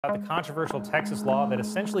About the controversial Texas law that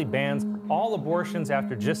essentially bans all abortions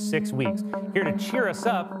after just 6 weeks. Here to cheer us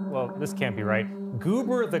up, well, this can't be right,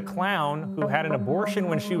 Goober the clown who had an abortion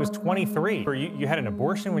when she was 23. You had an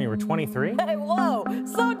abortion when you were 23? Hey, whoa,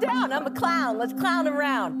 slow down, I'm a clown. Let's clown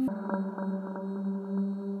around.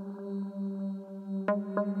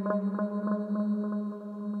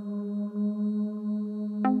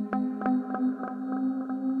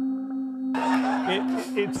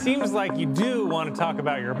 It seems like you do want to talk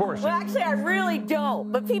about your abortion. Well, actually, I really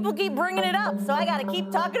don't. But people keep bringing it up, so I got to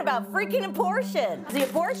keep talking about freaking abortion. The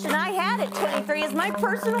abortion I had at 23 is my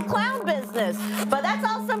personal clown business. But that's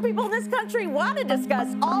all some people in this country want to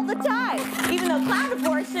discuss all the time. Even though clown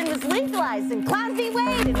abortion was legalized in Clown v.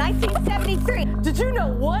 Wade in 1973. Did you know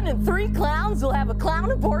 1 in 3 clowns will have a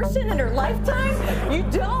clown abortion in their lifetime? You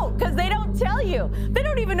don't, because they don't tell you. They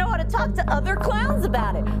don't even know how to talk to other clowns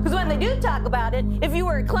about it. Because when they do talk about it, if you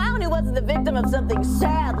were a clown who wasn't the victim of something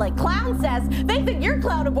sad like clown sass, they think your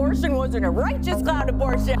clown abortion wasn't a righteous clown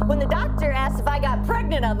abortion. When the doctor asked if I got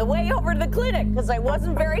pregnant on the way over to the clinic because I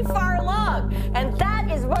wasn't very far along. And that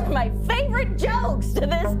is one of my favorite jokes to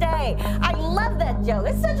this day. I love that joke.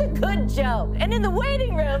 It's such a good joke. And in the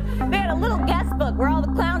waiting room, they had a little guest book where all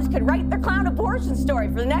the clowns could write their clown abortion story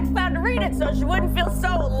for the next clown to read it so she wouldn't feel so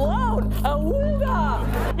alone.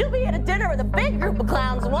 Awooga! You'll be at a dinner with a big group of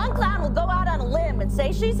clowns, and one clown will go out on a limb and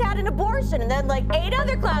say she's had an abortion, and then like 8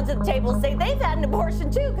 other clowns at the table say they've had an abortion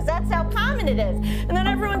too, because that's how common it is. And then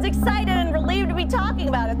everyone's excited and relieved to be talking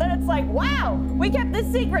about it. Then it's like, wow, we kept this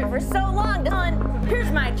secret for so long.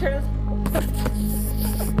 Here's my truth.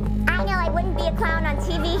 I know I wouldn't be a clown on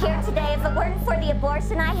TV here today if it weren't for the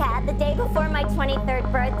abortion I had the day before my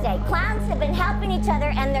 23rd birthday. Clowns have been helping each other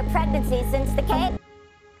end their pregnancy since the cave.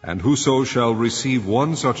 And whoso shall receive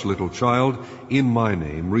one such little child in my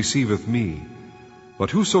name receiveth me. But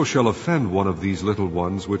whoso shall offend one of these little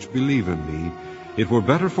ones which believe in me, it were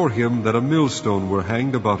better for him that a millstone were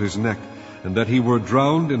hanged about his neck, and that he were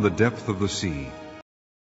drowned in the depth of the sea.